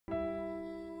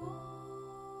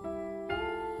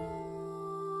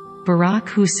Barack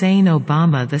Hussein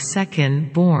Obama II,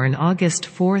 born August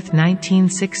 4,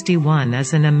 1961,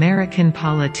 is an American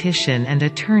politician and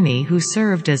attorney who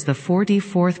served as the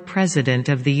 44th President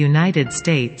of the United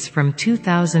States from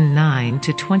 2009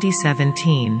 to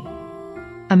 2017.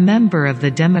 A member of the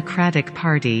Democratic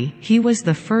Party, he was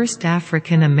the first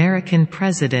African American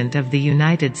President of the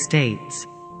United States.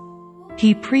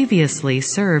 He previously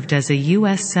served as a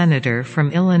U.S. Senator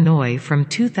from Illinois from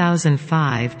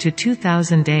 2005 to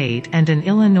 2008 and an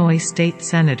Illinois State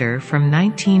Senator from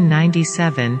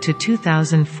 1997 to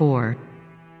 2004.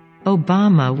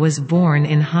 Obama was born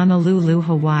in Honolulu,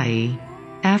 Hawaii.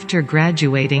 After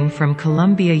graduating from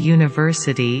Columbia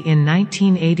University in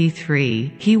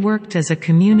 1983, he worked as a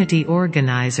community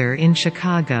organizer in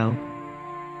Chicago.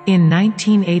 In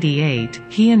 1988,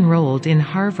 he enrolled in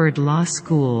Harvard Law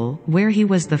School, where he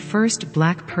was the first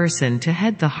black person to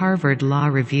head the Harvard Law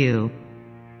Review.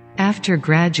 After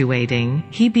graduating,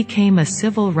 he became a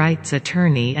civil rights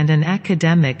attorney and an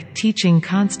academic, teaching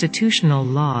constitutional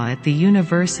law at the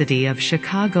University of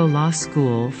Chicago Law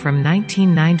School from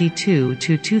 1992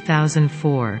 to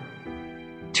 2004.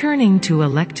 Turning to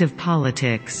elective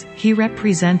politics, he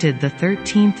represented the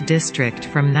 13th District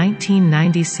from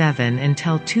 1997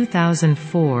 until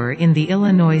 2004 in the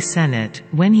Illinois Senate,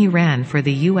 when he ran for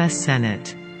the U.S.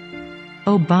 Senate.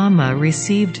 Obama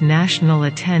received national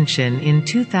attention in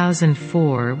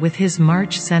 2004 with his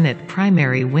March Senate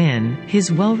primary win,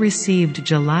 his well-received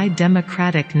July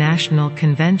Democratic National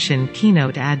Convention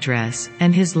keynote address,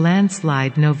 and his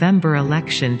landslide November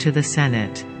election to the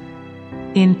Senate.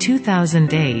 In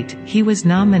 2008, he was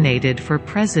nominated for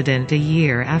president a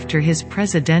year after his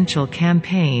presidential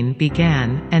campaign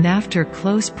began, and after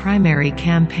close primary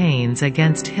campaigns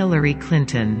against Hillary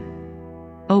Clinton.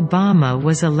 Obama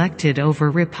was elected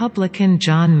over Republican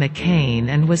John McCain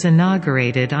and was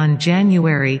inaugurated on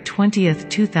January 20,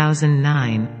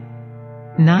 2009.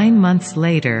 9 months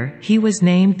later, he was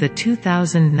named the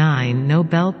 2009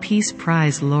 Nobel Peace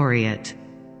Prize laureate.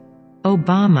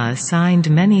 Obama signed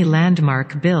many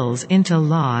landmark bills into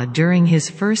law during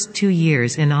his first 2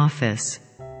 years in office.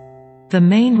 The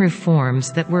main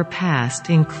reforms that were passed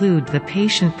include the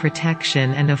Patient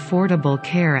Protection and Affordable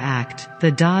Care Act,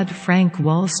 the Dodd-Frank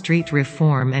Wall Street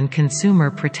Reform and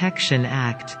Consumer Protection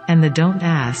Act, and the Don't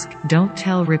Ask, Don't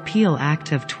Tell Repeal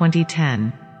Act of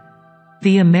 2010.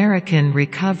 The American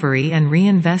Recovery and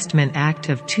Reinvestment Act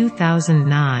of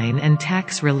 2009 and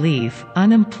Tax Relief,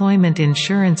 Unemployment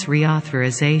Insurance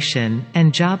Reauthorization,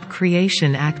 and Job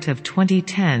Creation Act of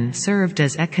 2010 served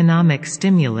as economic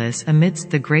stimulus amidst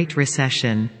the Great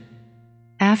Recession.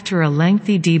 After a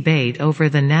lengthy debate over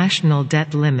the national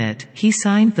debt limit, he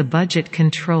signed the Budget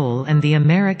Control and the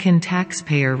American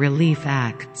Taxpayer Relief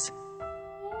Acts.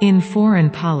 In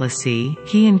foreign policy,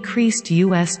 he increased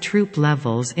U.S. troop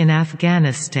levels in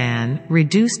Afghanistan,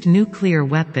 reduced nuclear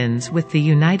weapons with the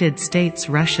United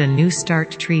States-Russia New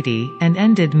START Treaty, and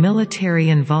ended military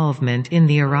involvement in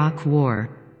the Iraq War.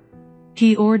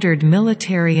 He ordered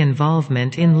military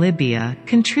involvement in Libya,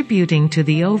 contributing to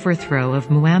the overthrow of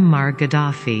Muammar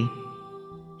Gaddafi.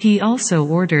 He also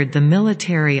ordered the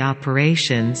military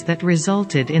operations that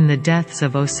resulted in the deaths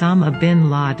of Osama bin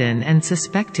Laden and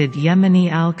suspected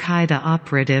Yemeni al-Qaeda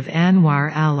operative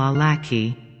Anwar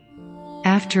al-Awlaki.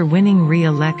 After winning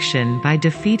re-election by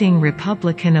defeating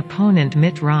Republican opponent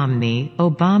Mitt Romney,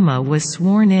 Obama was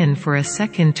sworn in for a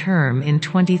second term in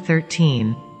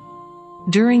 2013.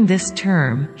 During this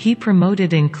term, he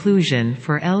promoted inclusion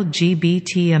for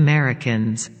LGBT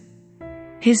Americans.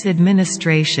 His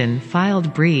administration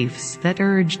filed briefs that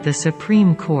urged the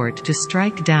Supreme Court to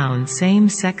strike down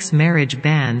same-sex marriage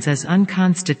bans as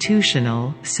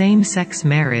unconstitutional. Same-sex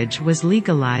marriage was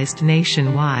legalized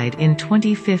nationwide in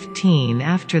 2015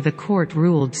 after the court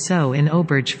ruled so in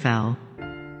Obergefell.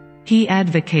 He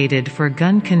advocated for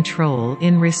gun control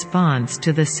in response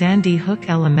to the Sandy Hook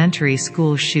Elementary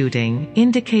School shooting,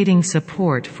 indicating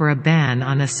support for a ban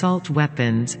on assault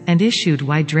weapons, and issued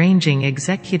wide-ranging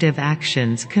executive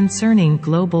actions concerning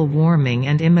global warming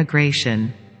and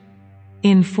immigration.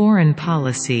 In foreign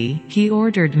policy, he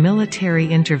ordered military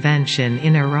intervention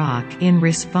in Iraq in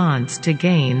response to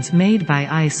gains made by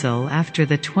ISIL after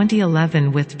the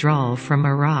 2011 withdrawal from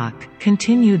Iraq,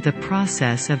 continued the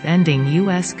process of ending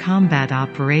U.S. combat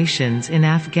operations in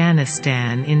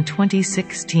Afghanistan in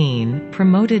 2016,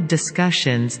 promoted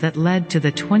discussions that led to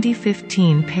the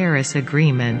 2015 Paris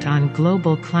Agreement on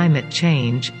Global Climate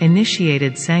Change,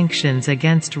 initiated sanctions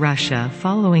against Russia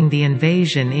following the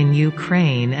invasion in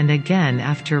Ukraine and again then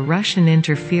after Russian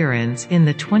interference in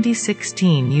the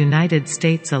 2016 United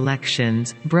States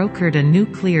elections, brokered a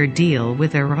nuclear deal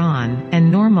with Iran, and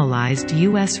normalized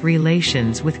U.S.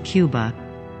 relations with Cuba.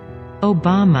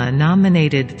 Obama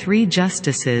nominated 3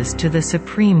 justices to the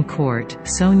Supreme Court.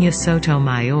 Sonia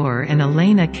Sotomayor and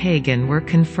Elena Kagan were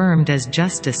confirmed as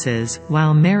justices,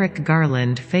 while Merrick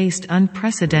Garland faced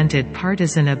unprecedented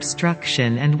partisan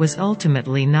obstruction and was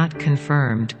ultimately not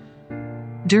confirmed.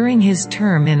 During his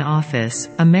term in office,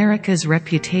 America's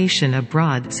reputation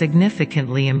abroad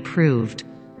significantly improved.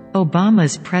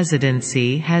 Obama's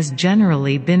presidency has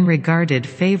generally been regarded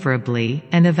favorably,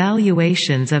 and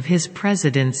evaluations of his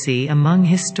presidency among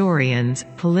historians,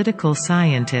 political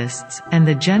scientists, and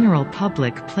the general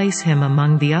public place him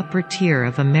among the upper tier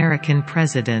of American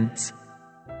presidents.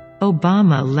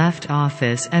 Obama left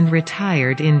office and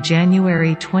retired in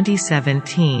January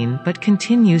 2017 but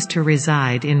continues to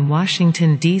reside in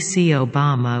Washington, D.C.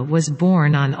 Obama was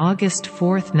born on August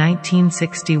 4,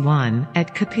 1961,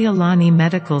 at Kapiolani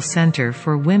Medical Center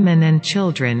for Women and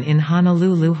Children in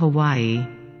Honolulu, Hawaii.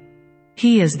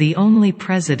 He is the only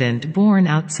president born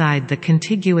outside the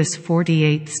contiguous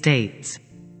 48 states.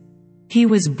 He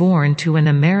was born to an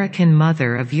American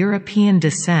mother of European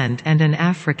descent and an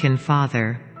African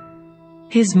father.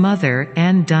 His mother,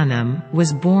 Ann Dunham,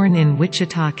 was born in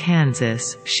Wichita,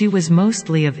 Kansas. She was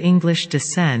mostly of English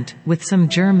descent, with some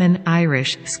German,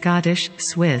 Irish, Scottish,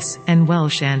 Swiss, and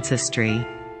Welsh ancestry.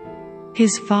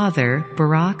 His father,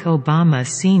 Barack Obama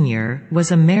Sr.,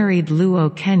 was a married Luo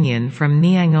Kenyan from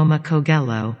Nyangoma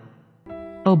Kogelo.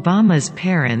 Obama's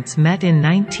parents met in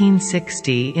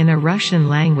 1960 in a Russian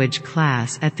language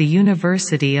class at the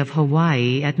University of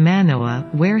Hawaii at Manoa,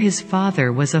 where his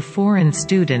father was a foreign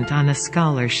student on a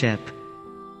scholarship.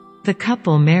 The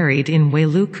couple married in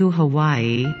Wailuku,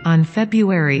 Hawaii, on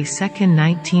February 2,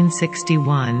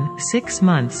 1961, 6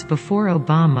 months before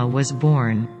Obama was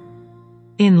born.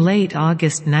 In late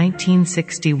August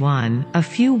 1961, a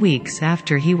few weeks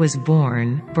after he was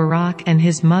born, Barack and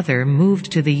his mother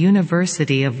moved to the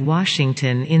University of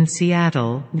Washington in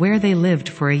Seattle, where they lived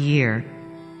for a year.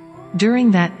 During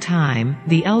that time,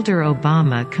 the elder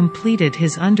Obama completed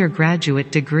his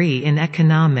undergraduate degree in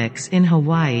economics in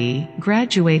Hawaii,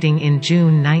 graduating in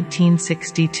June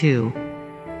 1962.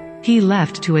 He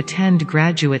left to attend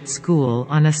graduate school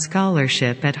on a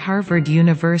scholarship at Harvard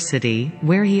University,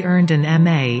 where he earned an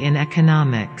MA in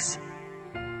economics.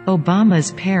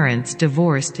 Obama's parents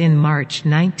divorced in March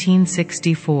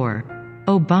 1964.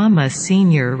 Obama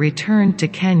Sr. returned to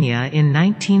Kenya in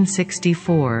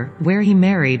 1964, where he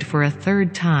married for a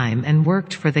third time and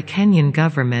worked for the Kenyan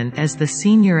government as the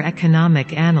senior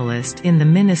economic analyst in the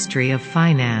Ministry of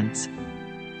Finance.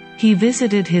 He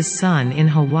visited his son in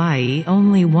Hawaii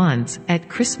only once, at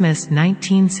Christmas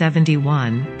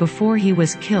 1971, before he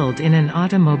was killed in an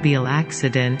automobile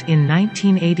accident in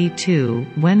 1982,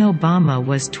 when Obama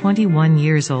was 21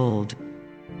 years old.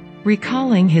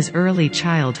 Recalling his early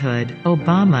childhood,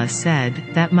 Obama said,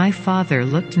 that my father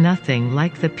looked nothing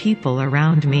like the people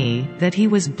around me, that he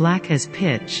was black as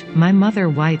pitch, my mother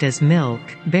white as milk,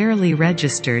 barely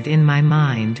registered in my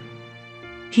mind.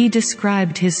 He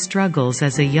described his struggles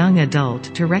as a young adult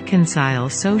to reconcile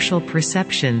social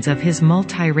perceptions of his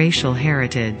multiracial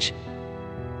heritage.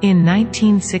 In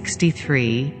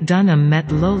 1963, Dunham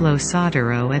met Lolo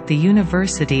Sodaro at the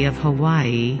University of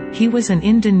Hawaii. He was an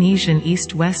Indonesian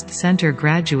East-West Center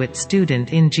graduate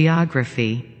student in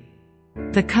geography.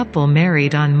 The couple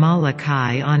married on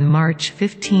Molokai on March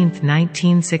 15,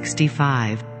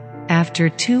 1965. After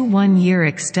 2 one-year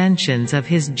extensions of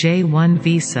his J-1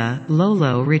 visa,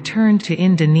 Lolo returned to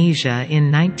Indonesia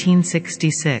in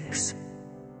 1966.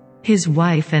 His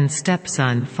wife and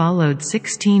stepson followed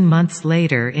 16 months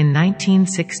later in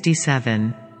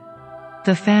 1967.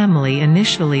 The family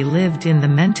initially lived in the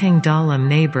Menteng Dalam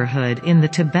neighborhood in the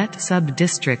Tibet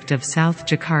sub-district of South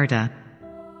Jakarta.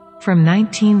 From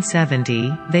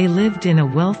 1970, they lived in a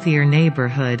wealthier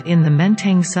neighborhood in the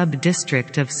Menteng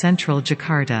sub-district of central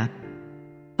Jakarta.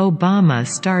 Obama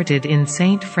started in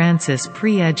St. Francis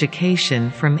pre-education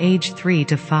from age 3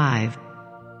 to 5.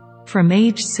 From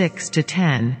age 6 to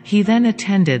 10, he then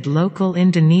attended local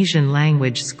Indonesian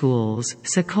language schools,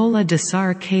 Sekolah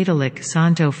Dasar Katolik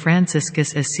Santo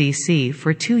Franciscus Assisi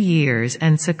for 2 years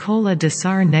and Sekolah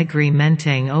Dasar Negeri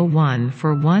Menteng 01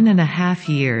 for 1.5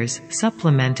 years,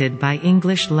 supplemented by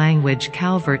English language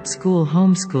Calvert School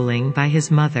homeschooling by his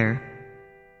mother.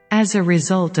 As a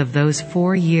result of those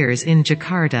 4 years in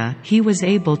Jakarta, he was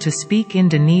able to speak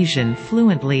Indonesian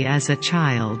fluently as a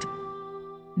child.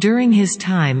 During his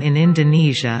time in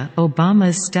Indonesia,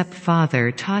 Obama's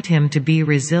stepfather taught him to be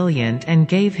resilient and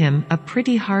gave him a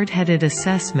pretty hard-headed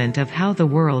assessment of how the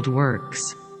world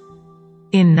works.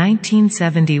 In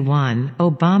 1971,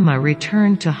 Obama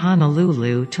returned to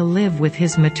Honolulu to live with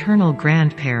his maternal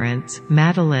grandparents,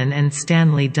 Madeline and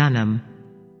Stanley Dunham.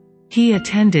 He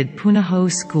attended Punahou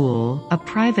School, a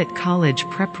private college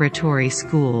preparatory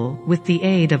school, with the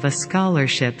aid of a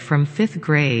scholarship from 5th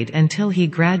grade until he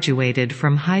graduated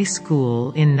from high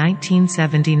school in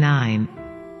 1979.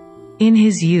 In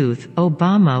his youth,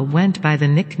 Obama went by the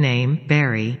nickname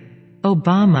Barry.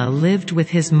 Obama lived with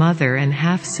his mother and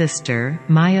half-sister,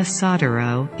 Maya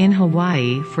Sotero, in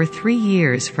Hawaii for 3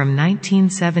 years from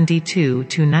 1972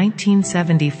 to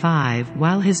 1975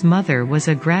 while his mother was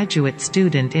a graduate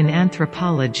student in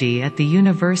anthropology at the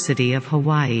University of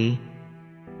Hawaii.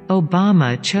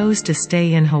 Obama chose to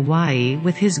stay in Hawaii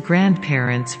with his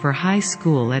grandparents for high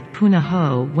school at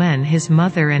Punahou when his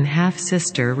mother and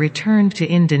half-sister returned to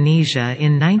Indonesia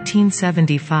in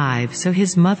 1975 so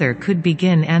his mother could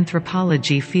begin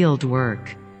anthropology field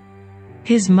work.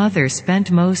 His mother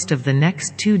spent most of the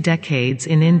next 2 decades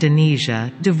in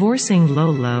Indonesia, divorcing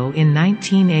Lolo in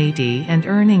 1980 and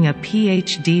earning a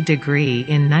PhD degree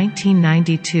in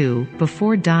 1992,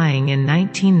 before dying in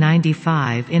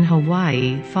 1995 in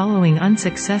Hawaii following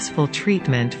unsuccessful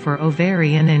treatment for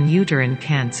ovarian and uterine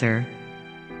cancer.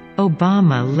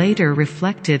 Obama later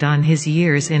reflected on his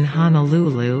years in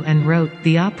Honolulu and wrote,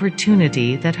 "The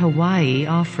opportunity that Hawaii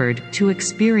offered, to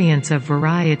experience a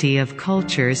variety of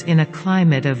cultures in a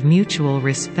climate of mutual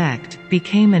respect,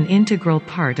 became an integral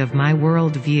part of my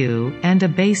worldview, and a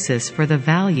basis for the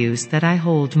values that I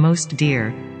hold most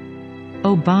dear."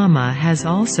 Obama has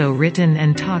also written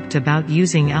and talked about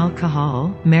using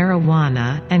alcohol,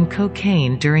 marijuana, and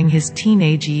cocaine during his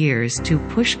teenage years to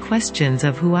push questions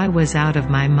of who I was out of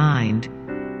my mind.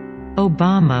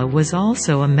 Obama was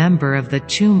also a member of the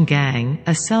Choom Gang,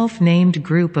 a self-named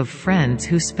group of friends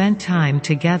who spent time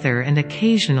together and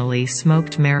occasionally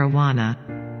smoked marijuana.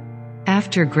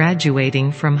 After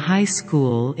graduating from high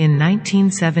school in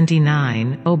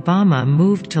 1979, Obama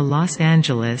moved to Los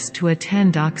Angeles to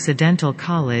attend Occidental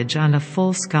College on a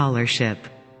full scholarship.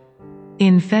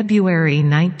 In February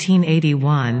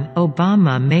 1981,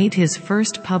 Obama made his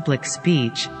first public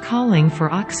speech, calling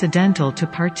for Occidental to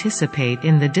participate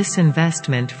in the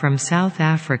disinvestment from South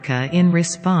Africa in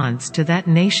response to that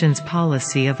nation's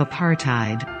policy of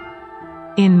apartheid.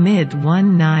 In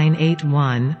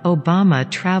mid-1981, Obama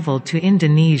traveled to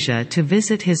Indonesia to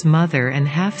visit his mother and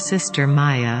half-sister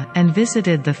Maya, and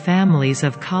visited the families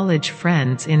of college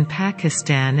friends in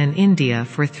Pakistan and India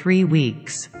for 3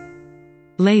 weeks.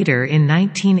 Later in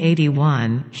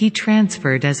 1981, he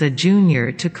transferred as a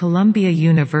junior to Columbia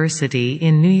University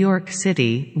in New York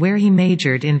City, where he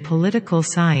majored in political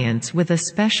science with a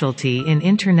specialty in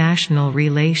international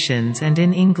relations and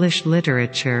in English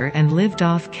literature, and lived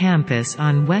off campus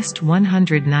on West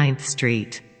 109th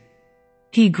Street.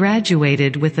 He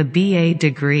graduated with a BA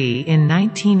degree in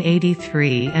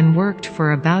 1983 and worked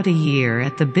for about a year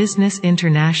at the Business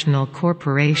International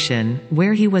Corporation,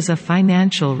 where he was a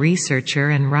financial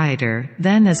researcher and writer,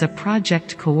 then as a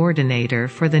project coordinator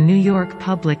for the New York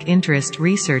Public Interest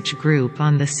Research Group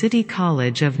on the City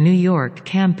College of New York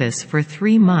campus for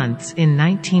 3 months in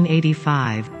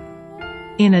 1985.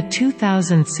 In a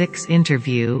 2006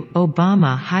 interview,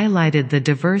 Obama highlighted the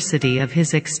diversity of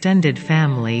his extended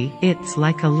family. "It's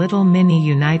like a little mini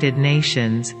United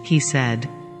Nations," he said.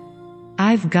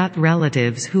 "I've got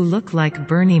relatives who look like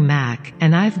Bernie Mac,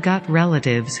 and I've got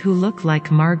relatives who look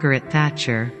like Margaret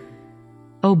Thatcher."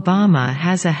 Obama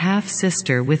has a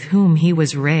half-sister with whom he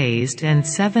was raised and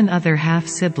 7 other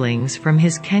half-siblings from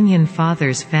his Kenyan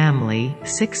father's family,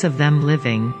 6 of them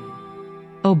living.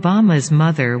 Obama's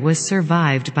mother was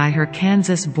survived by her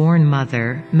Kansas-born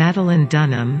mother, Madeline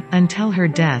Dunham, until her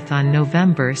death on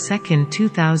November 2,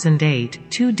 2008,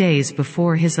 2 days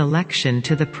before his election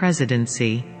to the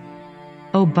presidency.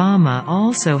 Obama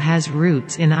also has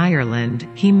roots in Ireland.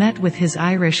 He met with his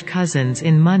Irish cousins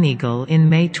in Moneygall in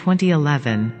May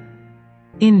 2011.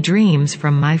 In Dreams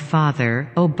from My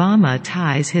Father, Obama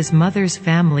ties his mother's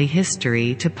family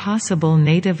history to possible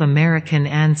Native American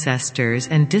ancestors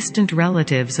and distant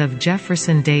relatives of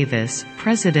Jefferson Davis,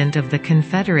 President of the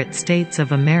Confederate States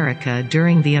of America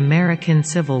during the American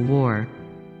Civil War.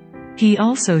 He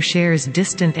also shares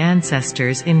distant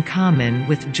ancestors in common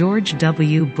with George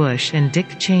W. Bush and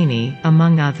Dick Cheney,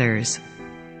 among others.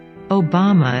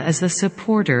 Obama is a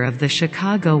supporter of the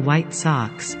Chicago White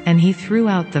Sox, and he threw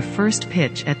out the first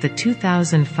pitch at the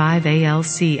 2005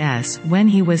 ALCS when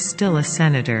he was still a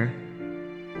senator.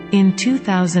 In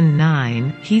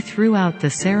 2009, he threw out the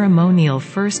ceremonial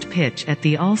first pitch at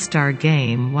the All-Star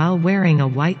Game while wearing a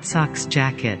White Sox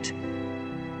jacket.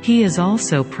 He is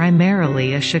also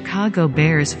primarily a Chicago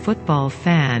Bears football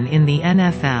fan in the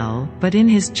NFL, but in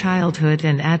his childhood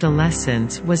and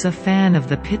adolescence was a fan of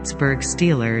the Pittsburgh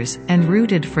Steelers, and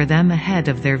rooted for them ahead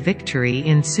of their victory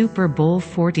in Super Bowl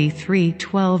 43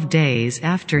 12 days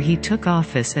after he took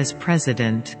office as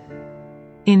president.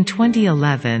 In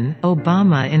 2011,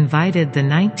 Obama invited the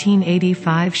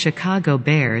 1985 Chicago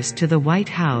Bears to the White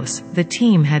House. The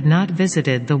team had not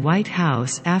visited the White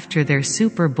House after their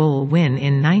Super Bowl win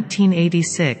in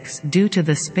 1986 due to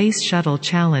the Space Shuttle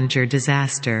Challenger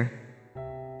disaster.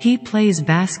 He plays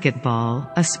basketball,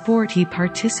 a sport he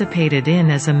participated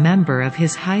in as a member of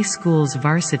his high school's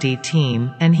varsity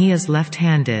team, and he is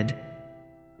left-handed.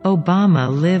 Obama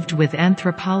lived with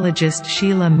anthropologist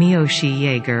Sheila Miyoshi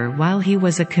Yeager while he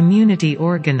was a community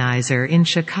organizer in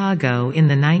Chicago in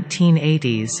the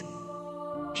 1980s.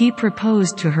 He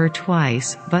proposed to her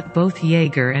twice, but both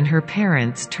Yeager and her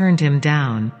parents turned him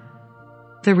down.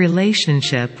 The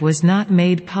relationship was not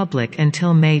made public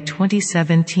until May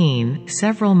 2017,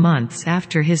 several months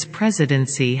after his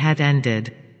presidency had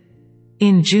ended.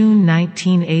 In June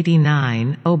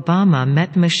 1989, Obama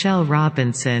met Michelle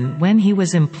Robinson when he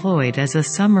was employed as a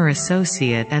summer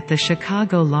associate at the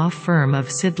Chicago law firm of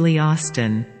Sidley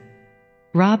Austin.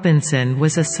 Robinson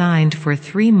was assigned for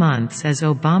 3 months as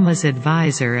Obama's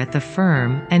advisor at the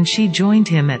firm, and she joined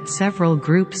him at several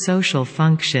group social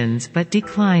functions but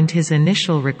declined his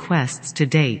initial requests to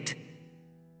date.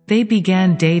 They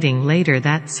began dating later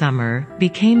that summer,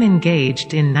 became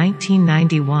engaged in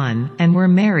 1991, and were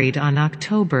married on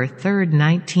October 3,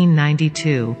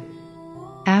 1992.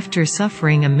 After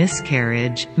suffering a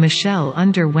miscarriage, Michelle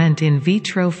underwent in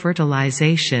vitro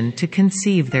fertilization to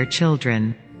conceive their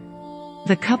children.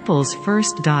 The couple's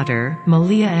first daughter,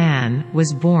 Malia Ann,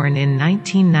 was born in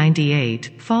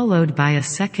 1998, followed by a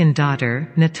second daughter,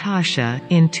 Natasha,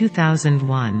 in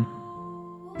 2001.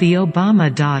 The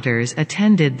Obama daughters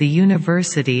attended the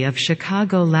University of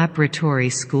Chicago Laboratory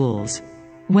Schools.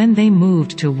 When they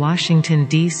moved to Washington,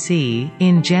 D.C.,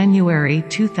 in January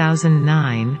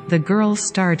 2009, the girls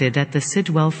started at the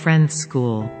Sidwell Friends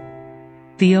School.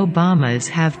 The Obamas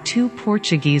have 2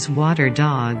 Portuguese water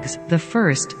dogs. The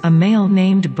first, a male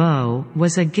named Bo,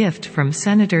 was a gift from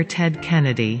Senator Ted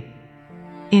Kennedy.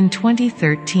 In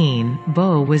 2013,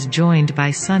 Bo was joined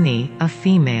by Sunny, a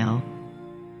female.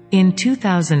 In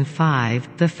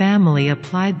 2005, the family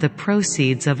applied the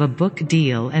proceeds of a book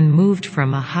deal and moved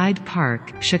from a Hyde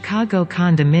Park, Chicago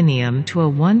condominium to a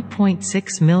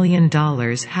 $1.6 million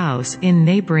house in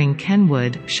neighboring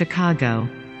Kenwood, Chicago.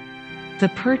 The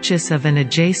purchase of an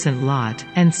adjacent lot,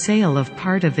 and sale of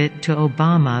part of it to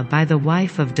Obama by the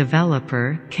wife of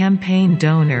developer, campaign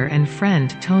donor and friend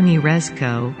Tony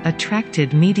Rezko,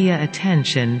 attracted media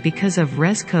attention because of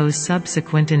Rezko's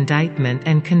subsequent indictment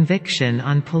and conviction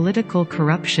on political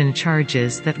corruption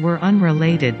charges that were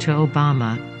unrelated to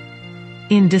Obama.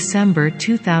 In December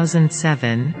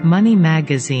 2007, Money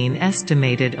magazine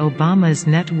estimated Obama's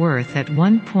net worth at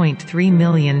 $1.3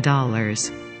 million.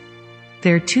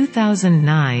 Their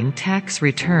 2009 tax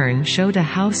return showed a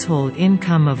household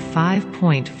income of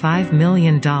 $5.5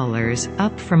 million,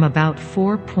 up from about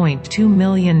 $4.2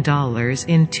 million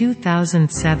in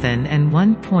 2007 and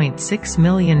 $1.6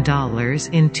 million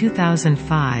in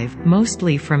 2005,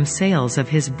 mostly from sales of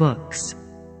his books.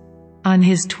 On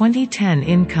his 2010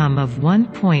 income of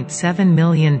 $1.7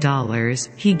 million,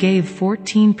 he gave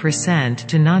 14%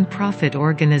 to nonprofit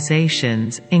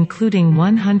organizations, including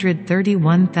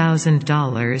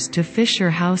 $131,000 to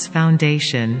Fisher House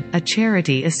Foundation, a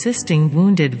charity assisting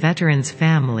wounded veterans'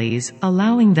 families,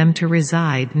 allowing them to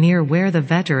reside near where the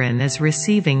veteran is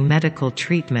receiving medical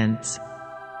treatments.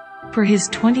 Per his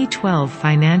 2012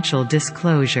 financial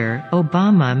disclosure,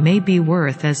 Obama may be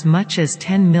worth as much as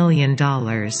 $10 million.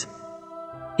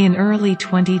 In early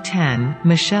 2010,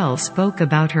 Michelle spoke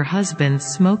about her husband's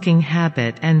smoking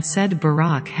habit and said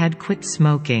Barack had quit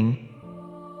smoking.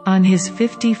 On his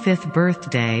 55th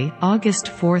birthday, August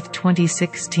 4,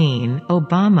 2016,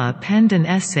 Obama penned an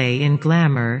essay in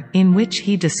Glamour, in which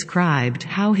he described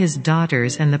how his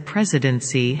daughters and the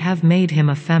presidency have made him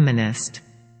a feminist.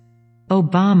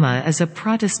 Obama is a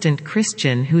Protestant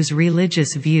Christian whose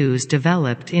religious views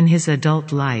developed in his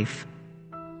adult life.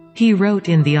 He wrote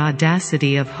in The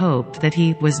Audacity of Hope that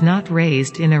he was not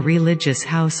raised in a religious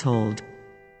household.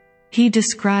 He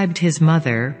described his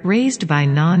mother, raised by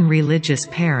non-religious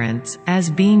parents, as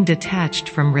being detached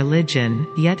from religion,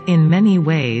 yet in many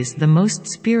ways the most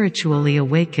spiritually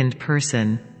awakened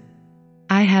person.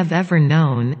 I have ever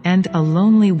known, and a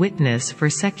lonely witness for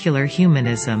secular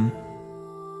humanism."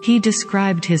 He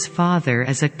described his father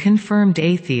as a confirmed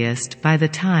atheist by the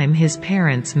time his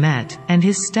parents met, and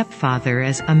his stepfather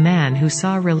as a man who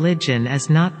saw religion as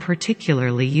not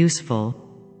particularly useful.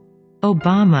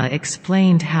 Obama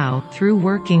explained how, through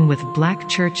working with black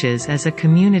churches as a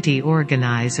community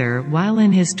organizer while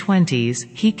in his 20s,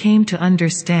 he came to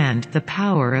understand the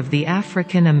power of the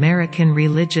African American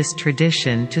religious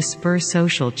tradition to spur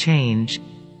social change.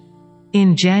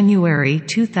 In January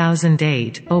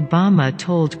 2008, Obama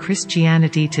told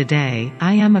Christianity Today,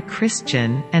 "I am a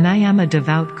Christian, and I am a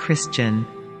devout Christian.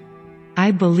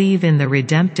 I believe in the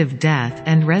redemptive death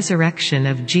and resurrection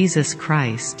of Jesus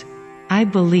Christ. I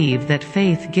believe that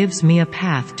faith gives me a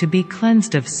path to be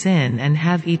cleansed of sin and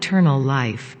have eternal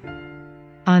life."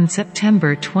 On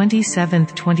September 27,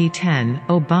 2010,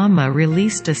 Obama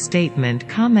released a statement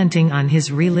commenting on his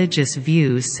religious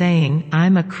views saying,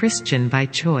 "I'm a Christian by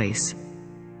choice.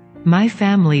 My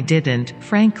family didn't,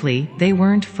 frankly, they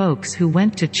weren't folks who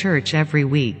went to church every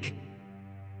week.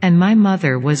 And my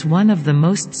mother was one of the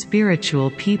most spiritual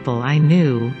people I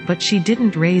knew, but she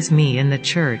didn't raise me in the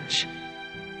church.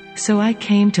 So I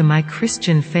came to my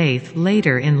Christian faith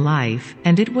later in life,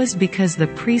 and it was because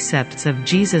the precepts of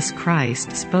Jesus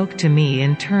Christ spoke to me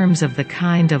in terms of the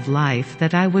kind of life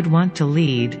that I would want to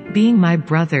lead, being my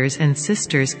brothers and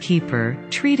sisters' keeper,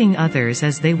 treating others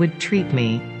as they would treat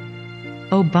me."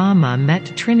 Obama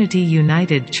met Trinity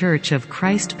United Church of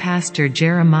Christ pastor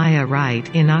Jeremiah Wright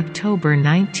in October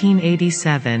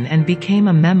 1987 and became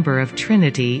a member of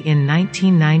Trinity in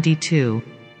 1992.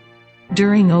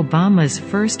 During Obama's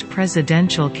first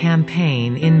presidential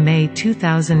campaign in May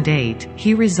 2008,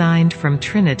 he resigned from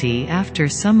Trinity after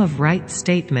some of Wright's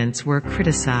statements were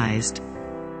criticized.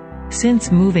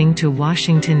 Since moving to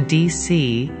Washington,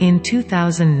 D.C., in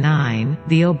 2009,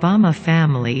 the Obama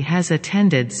family has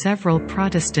attended several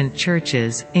Protestant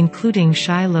churches, including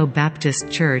Shiloh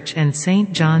Baptist Church and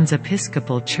St. John's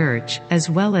Episcopal Church, as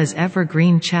well as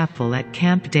Evergreen Chapel at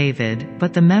Camp David,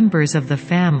 but the members of the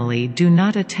family do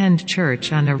not attend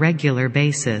church on a regular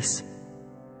basis.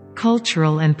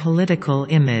 Cultural and political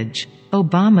image.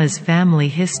 Obama's family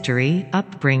history,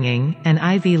 upbringing, and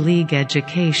Ivy League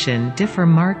education differ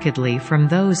markedly from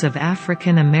those of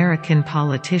African American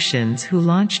politicians who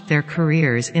launched their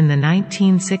careers in the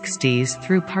 1960s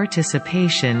through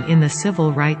participation in the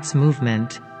civil rights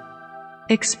movement.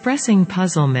 Expressing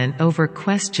puzzlement over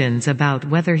questions about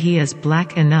whether he is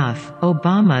black enough,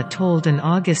 Obama told an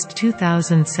August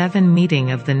 2007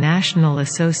 meeting of the National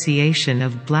Association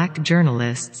of Black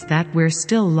Journalists that "we're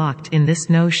still locked in this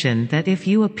notion that if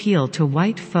you appeal to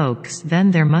white folks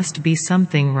then there must be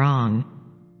something wrong."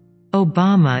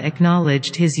 Obama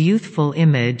acknowledged his youthful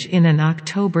image in an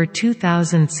October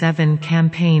 2007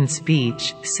 campaign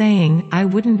speech, saying, "I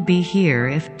wouldn't be here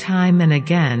if, time and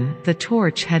again, the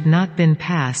torch had not been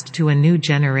passed to a new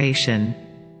generation."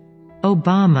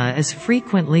 Obama is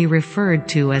frequently referred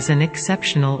to as an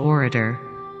exceptional orator.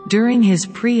 During his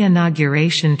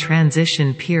pre-inauguration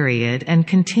transition period and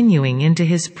continuing into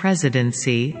his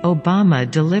presidency, Obama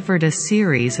delivered a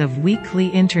series of weekly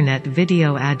Internet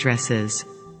video addresses.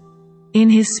 In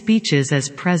his speeches as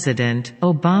president,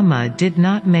 Obama did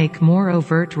not make more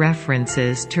overt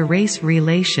references to race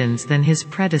relations than his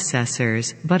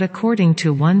predecessors, but according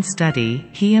to one study,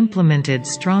 he implemented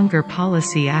stronger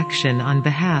policy action on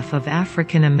behalf of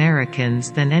African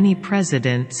Americans than any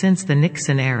president since the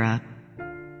Nixon era.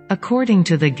 According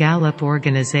to the Gallup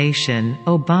organization,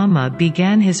 Obama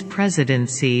began his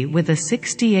presidency with a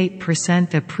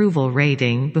 68% approval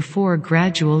rating before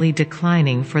gradually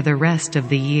declining for the rest of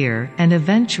the year, and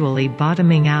eventually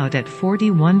bottoming out at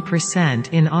 41%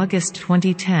 in August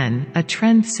 2010, a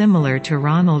trend similar to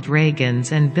Ronald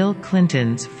Reagan's and Bill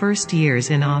Clinton's first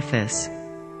years in office.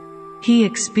 He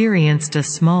experienced a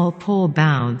small poll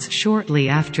bounce shortly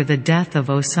after the death of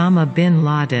Osama bin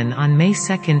Laden on May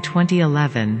 2,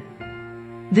 2011.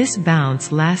 This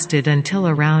bounce lasted until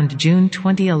around June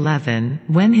 2011,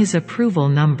 when his approval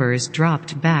numbers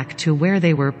dropped back to where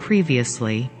they were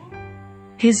previously.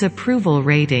 His approval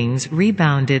ratings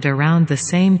rebounded around the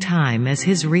same time as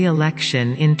his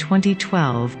re-election in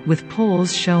 2012, with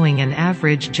polls showing an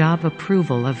average job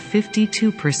approval of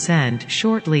 52%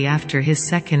 shortly after his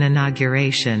second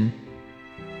inauguration.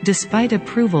 Despite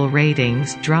approval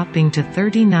ratings dropping to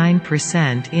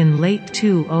 39% in late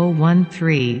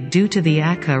 2013 due to the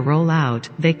ACA rollout,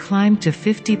 they climbed to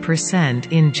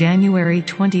 50% in January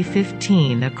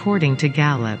 2015 according to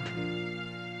Gallup.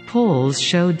 Polls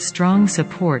showed strong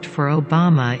support for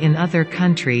Obama in other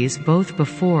countries both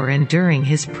before and during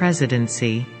his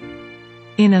presidency.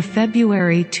 In a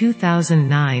February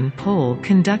 2009 poll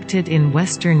conducted in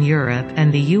Western Europe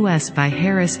and the US by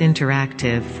Harris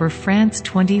Interactive for France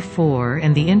 24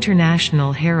 and the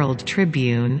International Herald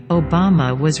Tribune,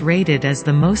 Obama was rated as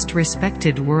the most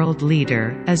respected world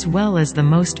leader, as well as the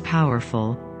most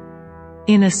powerful.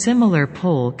 In a similar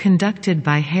poll conducted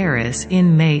by Harris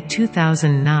in May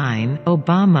 2009,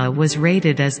 Obama was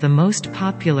rated as the most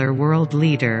popular world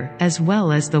leader, as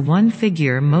well as the one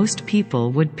figure most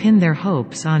people would pin their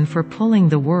hopes on for pulling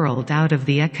the world out of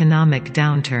the economic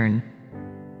downturn.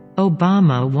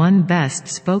 Obama won Best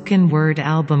Spoken Word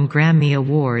Album Grammy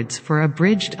Awards for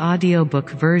abridged audiobook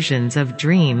versions of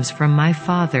Dreams from My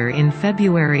Father in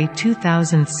February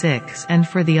 2006 and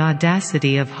for The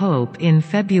Audacity of Hope in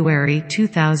February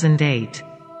 2008.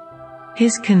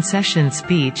 His concession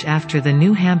speech after the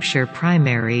New Hampshire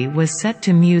primary was set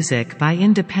to music by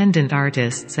independent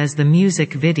artists as the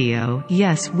music video,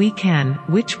 Yes We Can,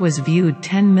 which was viewed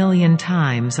 10 million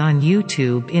times on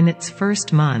YouTube in its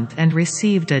first month and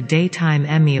received a Daytime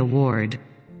Emmy Award.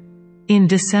 In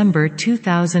December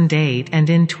 2008 and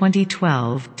in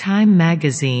 2012, Time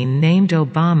magazine named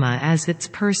Obama as its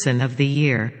Person of the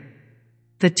Year.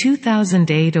 The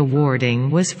 2008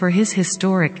 awarding was for his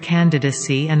historic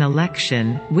candidacy and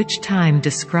election, which Time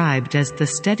described as the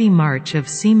steady march of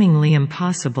seemingly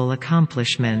impossible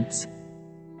accomplishments.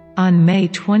 On May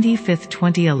 25,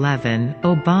 2011,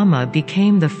 Obama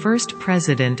became the first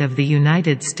President of the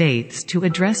United States to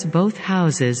address both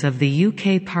houses of the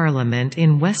UK Parliament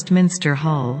in Westminster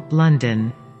Hall,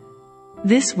 London.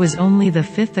 This was only the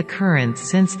fifth occurrence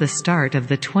since the start of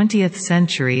the 20th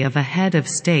century of a head of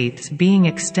states being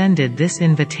extended this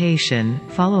invitation,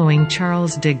 following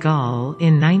Charles de Gaulle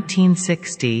in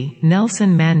 1960,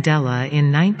 Nelson Mandela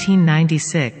in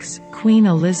 1996, Queen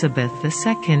Elizabeth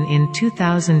II in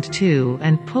 2002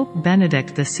 and Pope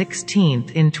Benedict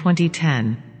XVI in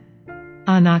 2010.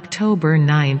 On October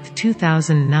 9,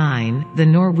 2009, the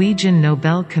Norwegian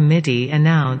Nobel Committee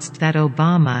announced that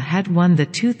Obama had won the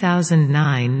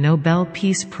 2009 Nobel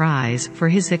Peace Prize for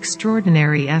his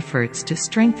extraordinary efforts to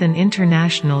strengthen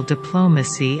international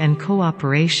diplomacy and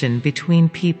cooperation between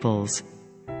peoples.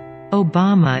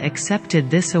 Obama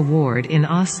accepted this award in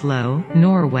Oslo,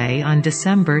 Norway on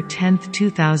December 10,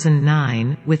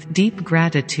 2009, with deep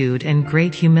gratitude and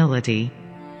great humility.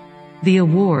 The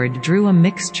award drew a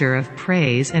mixture of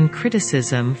praise and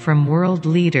criticism from world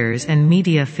leaders and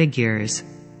media figures.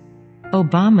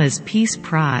 Obama's Peace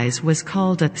Prize was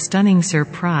called a "stunning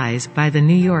surprise" by the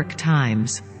New York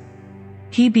Times.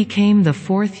 He became the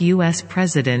fourth U.S.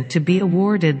 president to be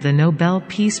awarded the Nobel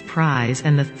Peace Prize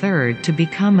and the third to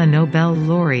become a Nobel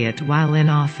laureate while in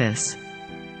office.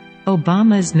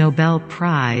 Obama's Nobel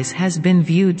Prize has been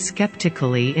viewed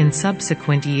skeptically in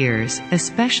subsequent years,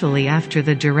 especially after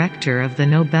the director of the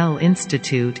Nobel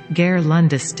Institute, Geir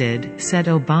Lundestad, said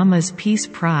Obama's Peace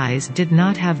Prize did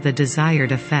not have the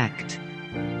desired effect.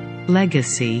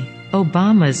 Legacy.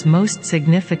 Obama's most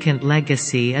significant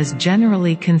legacy is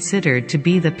generally considered to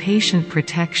be the Patient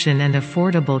Protection and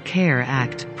Affordable Care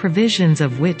Act, provisions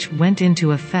of which went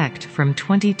into effect from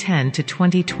 2010 to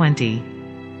 2020.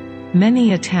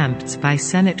 Many attempts by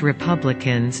Senate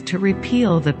Republicans to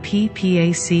repeal the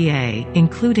PPACA,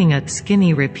 including a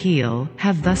skinny repeal,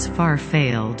 have thus far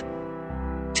failed.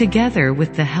 Together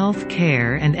with the Health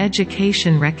Care and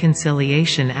Education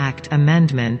Reconciliation Act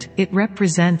amendment, it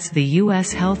represents the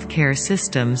U.S. healthcare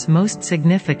system's most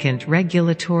significant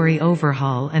regulatory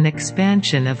overhaul and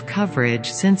expansion of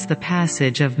coverage since the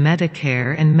passage of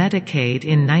Medicare and Medicaid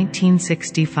in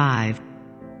 1965.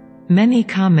 Many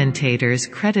commentators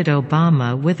credit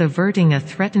Obama with averting a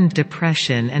threatened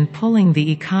depression and pulling the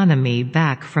economy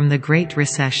back from the Great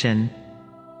Recession.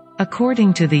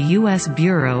 According to the U.S.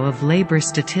 Bureau of Labor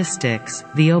Statistics,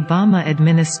 the Obama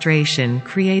administration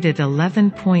created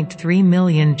 11.3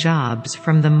 million jobs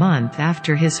from the month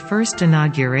after his first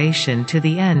inauguration to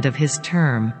the end of his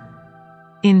term.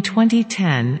 In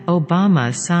 2010,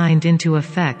 Obama signed into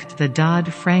effect the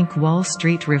Dodd-Frank Wall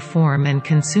Street Reform and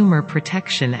Consumer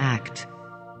Protection Act.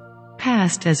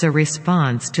 Passed as a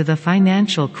response to the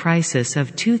financial crisis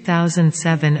of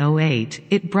 2007–08,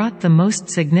 it brought the most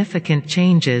significant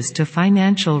changes to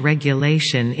financial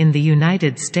regulation in the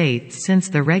United States since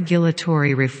the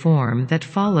regulatory reform that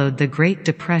followed the Great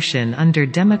Depression under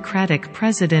Democratic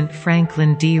President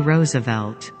Franklin D.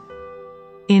 Roosevelt.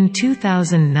 In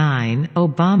 2009,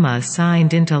 Obama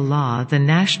signed into law the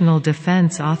National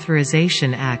Defense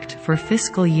Authorization Act for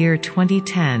fiscal year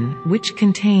 2010, which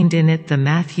contained in it the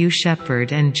Matthew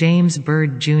Shepard and James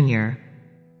Byrd, Jr.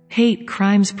 Hate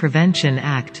Crimes Prevention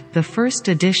Act, the first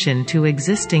addition to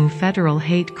existing federal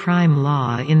hate crime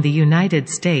law in the United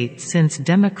States since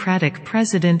Democratic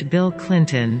President Bill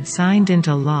Clinton signed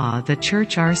into law the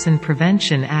Church Arson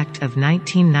Prevention Act of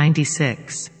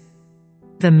 1996.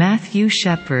 The Matthew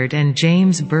Shepard and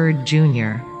James Byrd,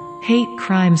 Jr. Hate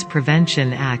Crimes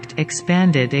Prevention Act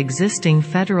expanded existing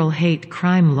federal hate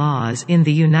crime laws in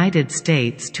the United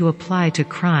States to apply to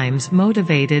crimes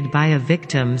motivated by a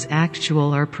victim's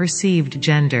actual or perceived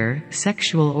gender,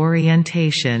 sexual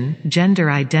orientation, gender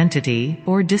identity,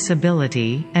 or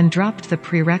disability, and dropped the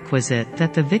prerequisite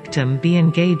that the victim be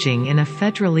engaging in a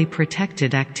federally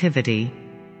protected activity.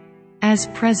 As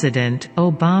president,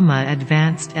 Obama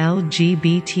advanced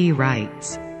LGBT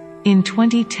rights. In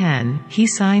 2010, he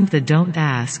signed the Don't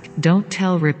Ask, Don't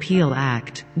Tell Repeal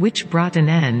Act, which brought an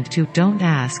end to Don't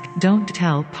Ask, Don't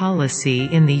Tell policy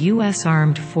in the U.S.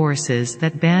 Armed Forces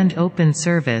that banned open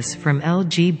service from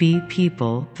LGBT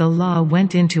people. The law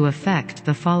went into effect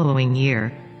the following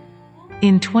year.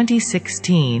 In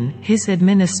 2016, his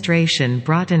administration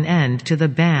brought an end to the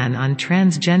ban on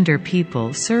transgender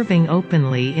people serving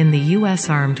openly in the U.S.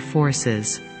 Armed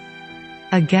Forces.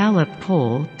 A Gallup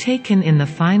poll, taken in the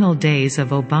final days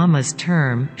of Obama's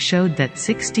term, showed that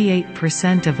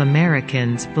 68% of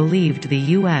Americans believed the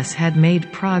U.S. had made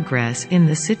progress in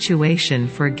the situation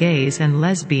for gays and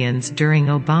lesbians during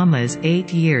Obama's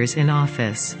 8 years in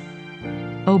office.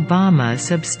 Obama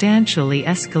substantially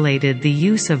escalated the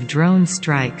use of drone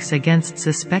strikes against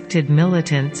suspected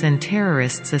militants and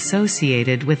terrorists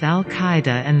associated with al-Qaeda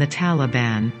and the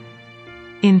Taliban.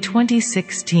 In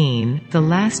 2016, the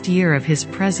last year of his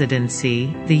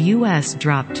presidency, the U.S.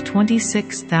 dropped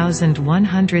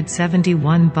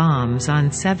 26,171 bombs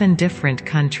on 7 different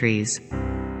countries.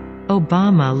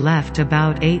 Obama left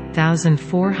about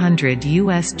 8,400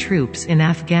 U.S. troops in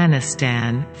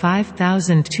Afghanistan,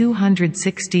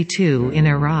 5,262 in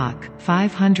Iraq,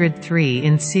 503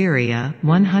 in Syria,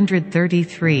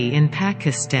 133 in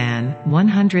Pakistan,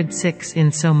 106 in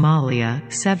Somalia,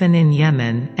 7 in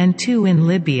Yemen, and 2 in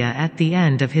Libya at the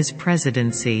end of his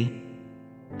presidency.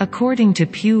 According to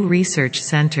Pew Research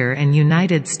Center and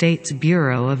United States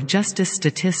Bureau of Justice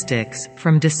statistics,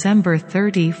 from December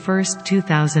 31,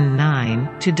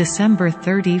 2009, to December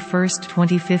 31,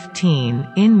 2015,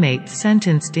 inmates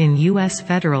sentenced in U.S.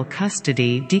 federal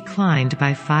custody declined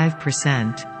by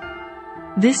 5%.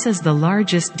 This is the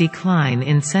largest decline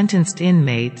in sentenced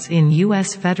inmates in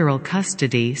U.S. federal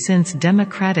custody since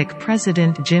Democratic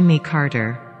President Jimmy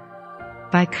Carter.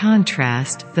 By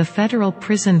contrast, the federal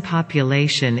prison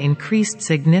population increased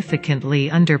significantly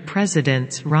under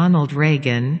Presidents Ronald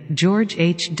Reagan, George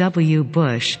H. W.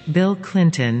 Bush, Bill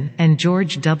Clinton, and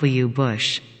George W.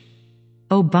 Bush.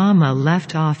 Obama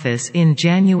left office in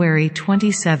January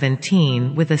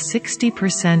 2017 with a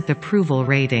 60% approval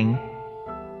rating.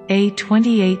 A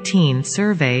 2018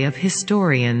 survey of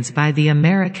historians by the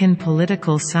American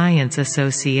Political Science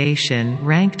Association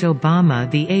ranked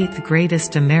Obama the 8th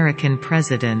greatest American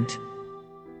president.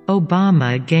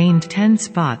 Obama gained 10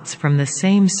 spots from the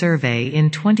same survey in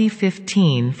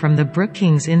 2015 from the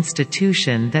Brookings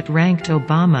Institution that ranked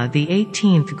Obama the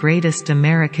 18th greatest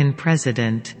American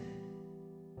president.